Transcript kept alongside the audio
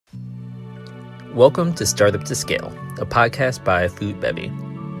Welcome to Startup to Scale, a podcast by Food Bevy.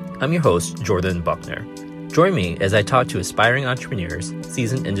 I'm your host, Jordan Buckner. Join me as I talk to aspiring entrepreneurs,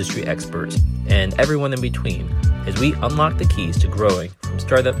 seasoned industry experts, and everyone in between as we unlock the keys to growing from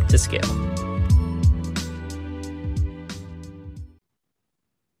startup to scale.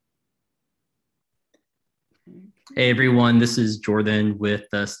 Hey everyone, this is Jordan with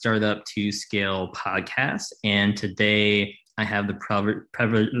the Startup to Scale podcast, and today I have the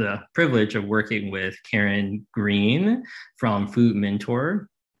privilege of working with Karen Green from Food Mentor.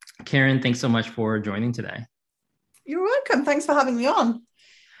 Karen, thanks so much for joining today. You're welcome. Thanks for having me on.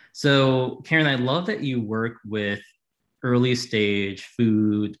 So, Karen, I love that you work with early stage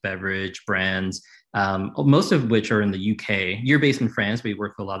food, beverage brands, most of which are in the UK. You're based in France, but you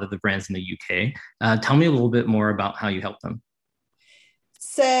work with a lot of the brands in the UK. Tell me a little bit more about how you help them.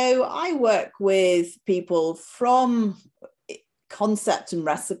 So I work with people from concept and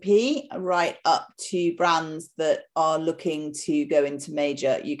recipe right up to brands that are looking to go into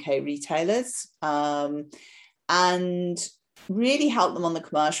major UK retailers, and really help them on the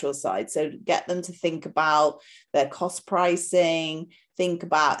commercial side. So get them to think about their cost pricing, think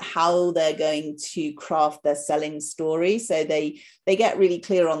about how they're going to craft their selling story. So they get really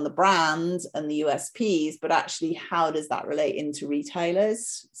clear on the brand and the USPs, but actually how does that relate into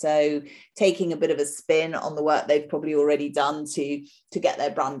retailers? So taking a bit of a spin on the work they've probably already done to get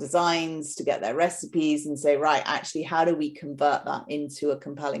their brand designs, to get their recipes, and say, right, actually, how do we convert that into a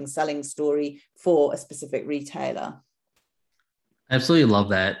compelling selling story for a specific retailer? I absolutely love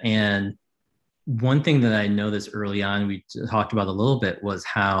that. And one thing that I noticed early on, we talked about a little bit, was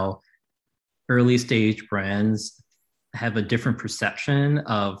how early stage brands have a different perception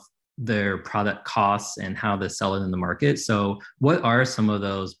of their product costs and how to sell it in the market. So what are some of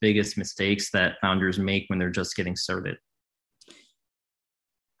those biggest mistakes that founders make when they're just getting started?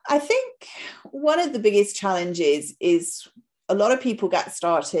 I think one of the biggest challenges is a lot of people get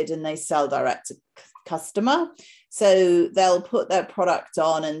started and they sell direct to customer. So they'll put their product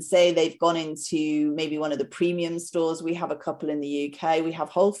on and say they've gone into maybe one of the premium stores. We have a couple in the UK. We have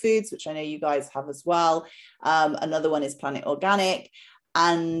Whole Foods, which I know you guys have as well. Another one is Planet Organic.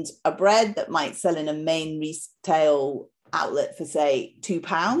 And a bread that might sell in a main retail outlet for, say,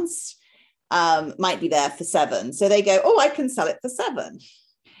 £2 might be there for £7. So they go, oh, I can sell it for £7.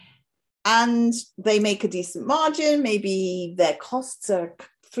 And they make a decent margin. Maybe their costs are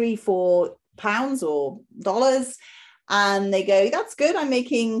 £3-4 or dollars, and they go, that's good, I'm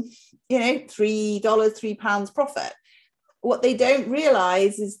making £3 profit. What they don't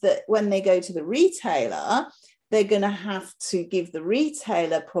realize is that when they go to the retailer, they're going to have to give the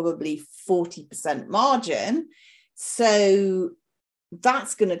retailer probably 40% margin, so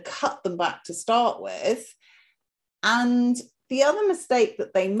that's going to cut them back to start with. And the other mistake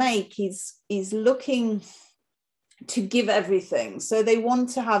that they make is looking to give everything. So they want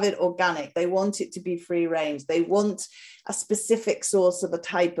to have it organic. They want it to be free range. They want a specific source of a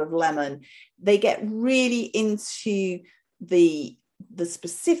type of lemon. They get really into the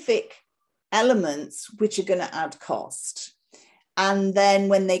specific elements which are going to add cost. And then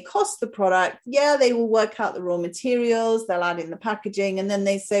when they cost the product, they will work out the raw materials, they'll add in the packaging, and then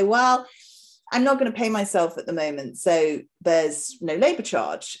they say, well, I'm not going to pay myself at the moment, so there's no labor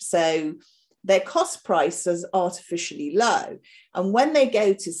charge. So their cost price is artificially low. And when they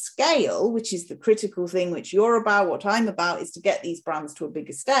go to scale, which is the critical thing, which you're about, what I'm about, is to get these brands to a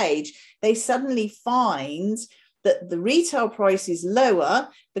bigger stage, they suddenly find that the retail price is lower,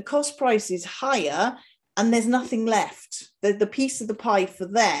 the cost price is higher, and there's nothing left. The piece of the pie for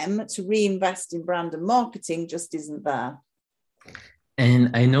them to reinvest in brand and marketing just isn't there.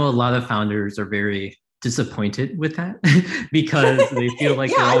 And I know a lot of founders are very disappointed with that because they feel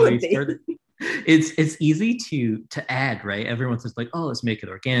like they're already started. It's easy to add, right? Everyone's just like, oh, let's make it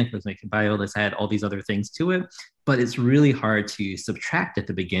organic, let's make it bio, let's add all these other things to it. But it's really hard to subtract at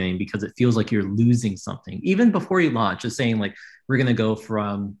the beginning because it feels like you're losing something. Even before you launch, just saying like, we're going to go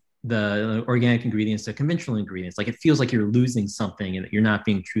from the organic ingredients to conventional ingredients. Like it feels like you're losing something and that you're not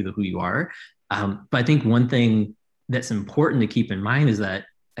being true to who you are. But I think one thing that's important to keep in mind is that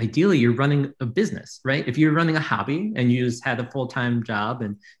ideally you're running a business, right? If you're running a hobby and you just had a full-time job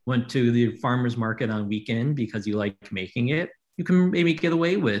and went to the farmer's market on weekend because you like making it, you can maybe get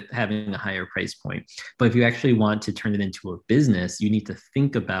away with having a higher price point. But if you actually want to turn it into a business, you need to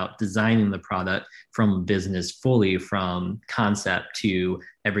think about designing the product from business fully, from concept to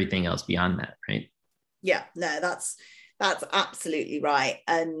everything else beyond that, right? Yeah, no, that's absolutely right.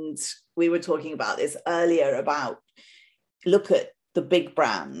 And we were talking about this earlier about look at the big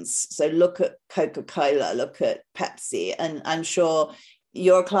brands. So look at Coca-Cola, look at Pepsi, and I'm sure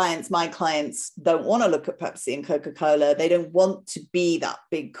your clients, my clients, don't want to look at Pepsi and Coca-Cola. They don't want to be that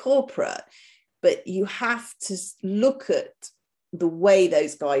big corporate. But you have to look at the way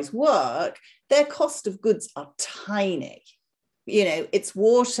those guys work. Their cost of goods are tiny. You know, it's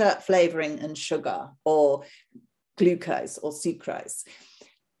water, flavoring, and sugar, or glucose or sucrose,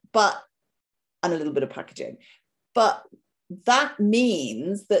 and a little bit of packaging. But that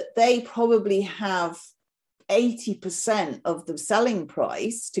means that they probably have 80% of the selling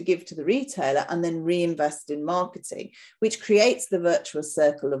price to give to the retailer and then reinvest in marketing, which creates the virtuous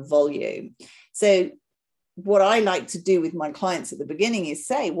circle of volume. So what I like to do with my clients at the beginning is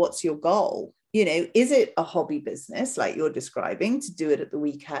say, what's your goal? You know, is it a hobby business like you're describing, to do it at the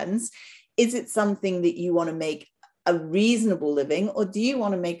weekends? Is it something that you want to make a reasonable living, or do you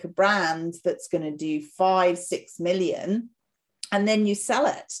want to make a brand that's going to do 5-6 million and then you sell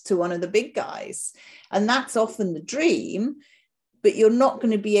it to one of the big guys? And that's often the dream, but you're not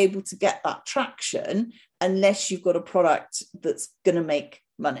going to be able to get that traction unless you've got a product that's going to make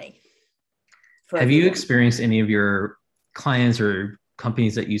money. Have you experienced any of your clients or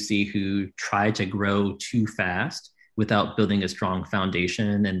companies that you see who try to grow too fast without building a strong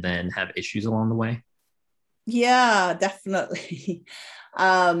foundation and then have issues along the way? Yeah, definitely.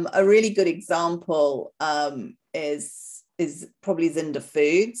 A really good example is probably Zinda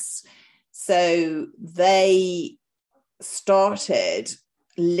Foods. So they started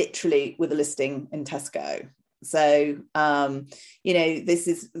literally with a listing in Tesco. So you know, this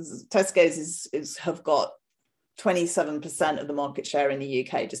is Tesco's have got 27% of the market share in the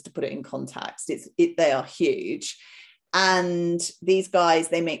UK, just to put it in context. They are huge. And these guys,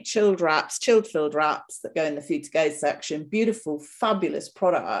 they make chilled filled wraps that go in the food to go section, beautiful, fabulous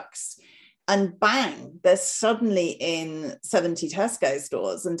products. And bang, they're suddenly in 70 Tesco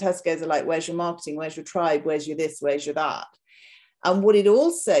stores. And Tesco's are like, where's your marketing? Where's your tribe? Where's your this? Where's your that? And what it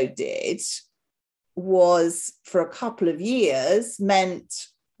also did was, for a couple of years, meant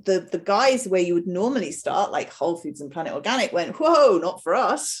the guys where you would normally start, like Whole Foods and Planet Organic, went, whoa, not for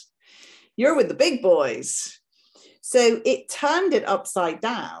us. You're with the big boys. So it turned it upside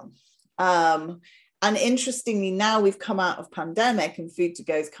down. And interestingly, now we've come out of pandemic and food to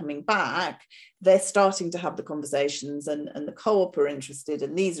go is coming back, they're starting to have the conversations, and the co-op are interested,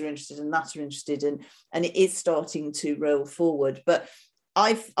 and these are interested, and that are interested, and it is starting to roll forward. But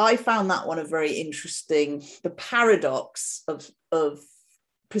I found that one a very interesting, the paradox of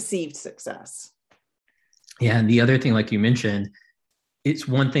perceived success. Yeah, and the other thing, like you mentioned, it's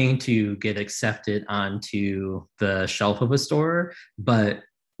one thing to get accepted onto the shelf of a store, but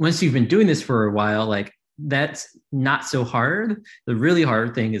once you've been doing this for a while, like, that's not so hard. The really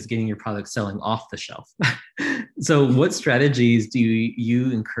hard thing is getting your product selling off the shelf. So what strategies do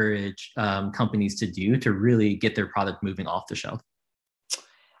you encourage companies to do to really get their product moving off the shelf?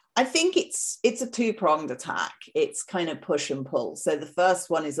 I think it's a two-pronged attack. It's kind of push and pull. So the first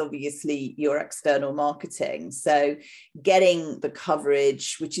one is obviously your external marketing. So getting the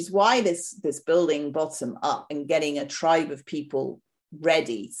coverage, which is why this building bottom up and getting a tribe of people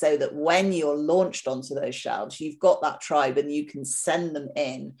ready, so that when you're launched onto those shelves, you've got that tribe and you can send them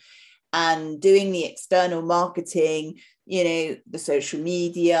in. And doing the external marketing, you know, the social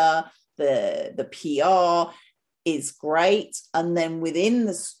media, the PR is great. And then within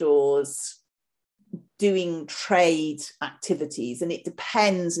the stores, doing trade activities, and it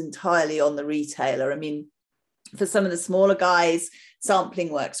depends entirely on the retailer. I mean, for some of the smaller guys,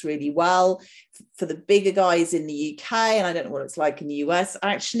 sampling works really well. For the bigger guys in the UK, and I don't know what it's like in the US,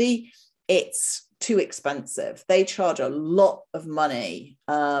 actually, it's too expensive. They charge a lot of money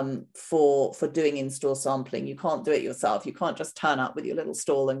for doing in-store sampling. You can't do it yourself. You can't just turn up with your little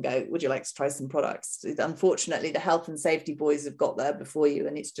stall and go, would you like to try some products? Unfortunately, the health and safety boys have got there before you,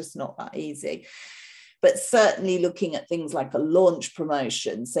 and it's just not that easy. But certainly looking at things like a launch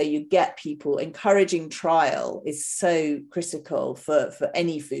promotion, so you get people, encouraging trial is so critical for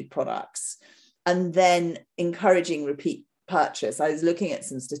any food products. And then encouraging repeat purchase. I was looking at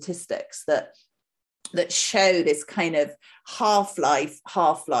some statistics that show this kind of half-life.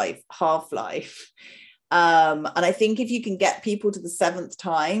 And I think if you can get people to the 7th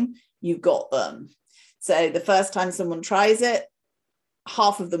time, you've got them. So the first time someone tries it,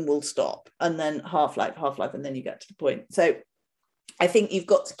 half of them will stop, and then half-life, and then you get to the point. So I think you've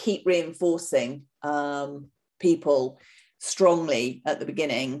got to keep reinforcing people strongly at the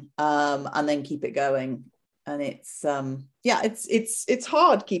beginning, and then keep it going. And it's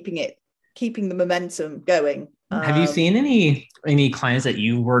hard keeping the momentum going. Have you seen any clients that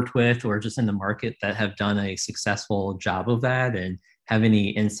you worked with or just in the market that have done a successful job of that, and have any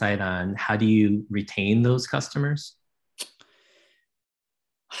insight on how do you retain those customers?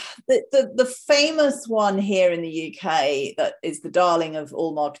 The famous one here in the UK that is the darling of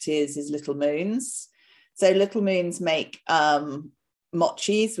all marketeers is Little Moons. So Little Moons make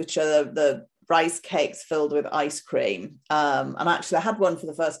mochis, which are the rice cakes filled with ice cream. And actually I had one for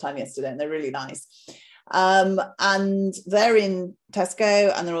the first time yesterday and they're really nice. And they're in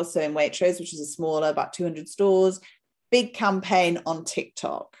Tesco and they're also in Waitrose, which is a smaller, about 200 stores. Big campaign on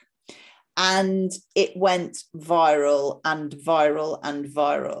TikTok. And it went viral and viral and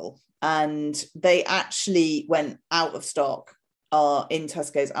viral. And they actually went out of stock in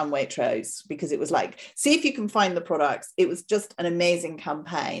Tesco's and Waitrose because it was like, see if you can find the products. It was just an amazing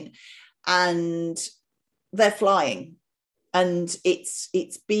campaign. And they're flying. And it's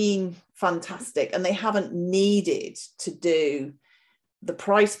been fantastic. And they haven't needed to do the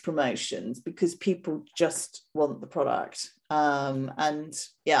price promotions because people just want the product. And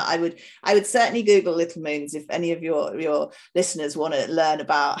yeah, I would certainly Google Little Moons if any of your listeners want to learn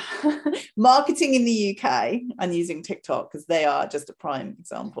about marketing in the UK and using TikTok, because they are just a prime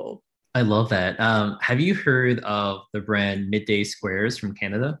example. I love that. Have you heard of the brand Midday Squares from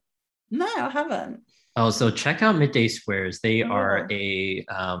Canada? No, I haven't. Oh, so check out Midday Squares. They are a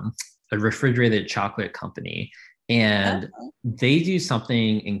refrigerated chocolate company, and they do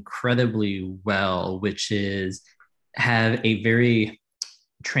something incredibly well, which is have a very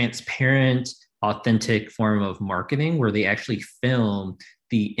transparent, authentic form of marketing where they actually film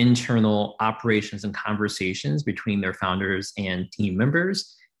the internal operations and conversations between their founders and team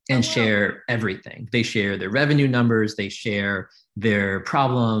members and share everything. They share their revenue numbers, they share their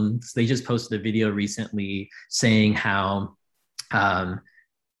problems. They just posted a video recently saying how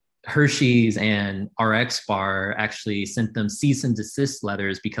Hershey's and RX Bar actually sent them cease and desist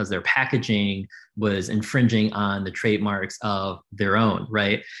letters because their packaging was infringing on the trademarks of their own,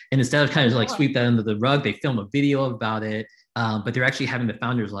 right? And instead of kind of like sweep that under the rug, they film a video about it, but they're actually having the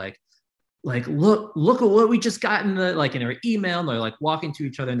founders like look at what we just got in our email. And they're like walking to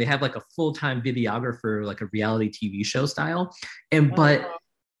each other, and they have like a full-time videographer, like a reality TV show style, but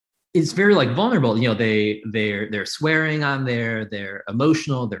it's very like vulnerable. You know, they're swearing on there, they're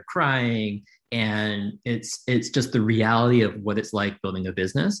emotional, they're crying, and it's just the reality of what it's like building a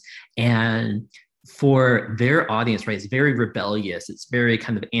business. And for their audience, right, it's very rebellious, it's very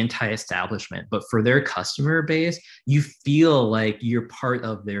kind of anti-establishment, but for their customer base, you feel like you're part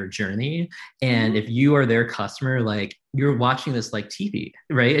of their journey. And if you are their customer, like you're watching this like TV,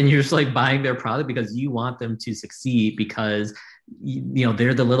 right? And you're just like buying their product because you want them to succeed, because you know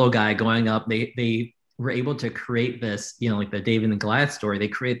they're the little guy going up. They were able to create this, you know, like the David and Goliath story. They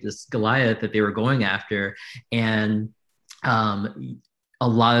create this Goliath that they were going after, and a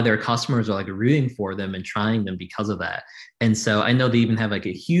lot of their customers are like rooting for them and trying them because of that. And so I know they even have like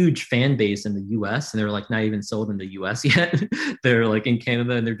a huge fan base in the US, and they're like not even sold in the US yet. They're like in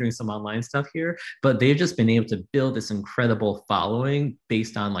Canada and they're doing some online stuff here, but they've just been able to build this incredible following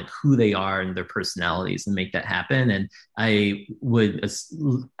based on like who they are and their personalities and make that happen. And I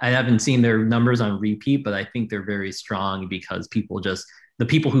haven't seen their numbers on repeat, but I think they're very strong because the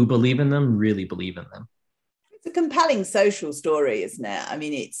people who believe in them really believe in them. It's a compelling social story, isn't it? I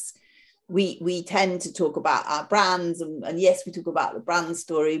mean, we tend to talk about our brands, and yes, we talk about the brand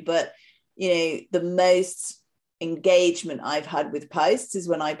story, but you know, the most engagement I've had with posts is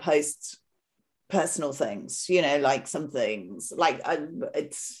when I post personal things, you know, like some things like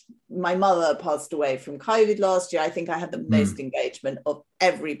it's my mother passed away from COVID last year. I think I had the most engagement of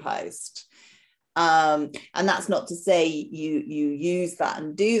every post. And that's not to say you use that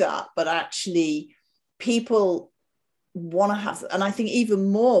and do that, but actually people want to have, and I think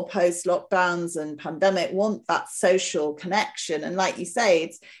even more post lockdowns and pandemic, want that social connection. And like you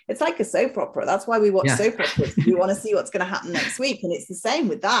say, it's like a soap opera. That's why we watch soap operas. We want to see what's going to happen next week. And it's the same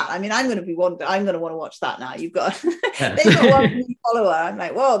with that. I mean, I'm going to want to watch that now. You've got they've got one new follower. I'm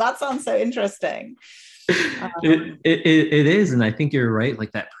like, whoa, that sounds so interesting. It is, and I think you're right.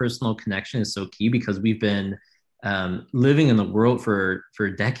 Like that personal connection is so key, because we've been living in the world for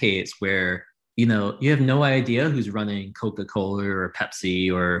decades where, you know, you have no idea who's running Coca-Cola or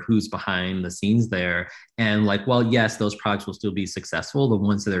Pepsi or who's behind the scenes there. And like, well, yes, those products will still be successful. The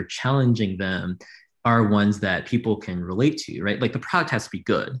ones that are challenging them are ones that people can relate to, right? Like the product has to be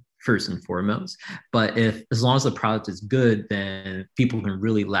good first and foremost. But as long as the product is good, then people can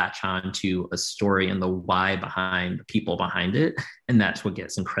really latch on to a story and the why behind the people behind it. And that's what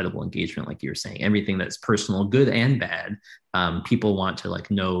gets incredible engagement. Like you're saying, everything that's personal, good and bad, people want to like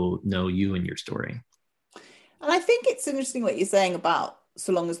know you and your story. And I think it's interesting what you're saying about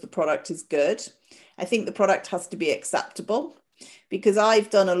so long as the product is good. I think the product has to be acceptable, because I've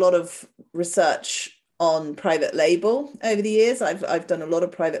done a lot of research on private label over the years. I've done a lot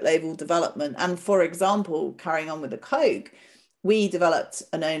of private label development. And for example, carrying on with the Coke, we developed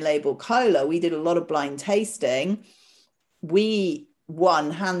an own label cola. We did a lot of blind tasting. We won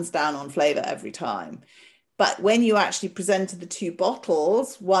hands down on flavor every time. But when you actually presented the two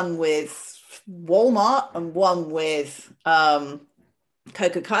bottles, one with Walmart and one with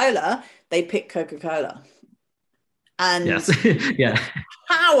Coca-Cola, they picked Coca-Cola. And yes. Yeah.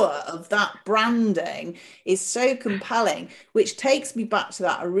 the power of that branding is so compelling, which takes me back to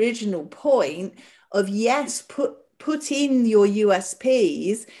that original point of, yes, put in your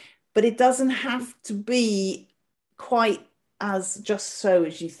USPs, but it doesn't have to be quite as just so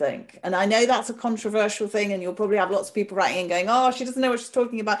as you think. And I know that's a controversial thing, and you'll probably have lots of people writing and going, oh, she doesn't know what she's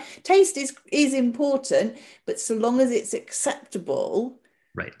talking about. Taste is important, but so long as it's acceptable,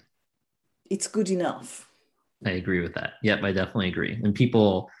 right, it's good enough. I agree with that. Yep, I definitely agree. And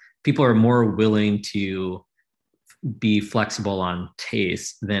people are more willing to be flexible on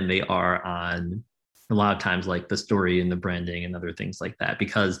taste than they are on, a lot of times, like the story and the branding and other things like that,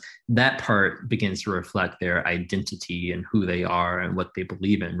 because that part begins to reflect their identity and who they are and what they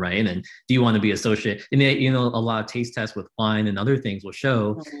believe in, right? And do you want to be associated? And a lot of taste tests with wine and other things will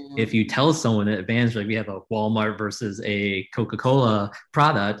show, if you tell someone in advance, like we have a Walmart versus a Coca-Cola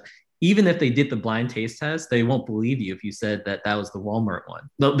product, even if they did the blind taste test, they won't believe you if you said that was the Walmart one.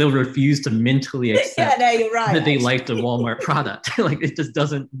 They'll refuse to mentally accept you're right, that they liked a Walmart product. Like it just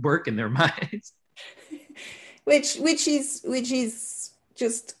doesn't work in their minds. Which is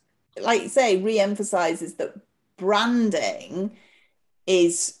just, like you say, re-emphasizes that branding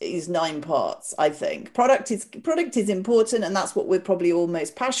is 9 parts. I think product is important, and that's what we're probably all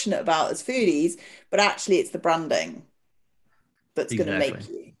most passionate about as foodies. But actually, it's the branding that's going to make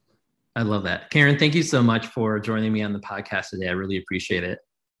you. I love that. Karen, thank you so much for joining me on the podcast today. I really appreciate it.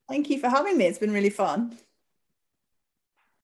 Thank you for having me. It's been really fun.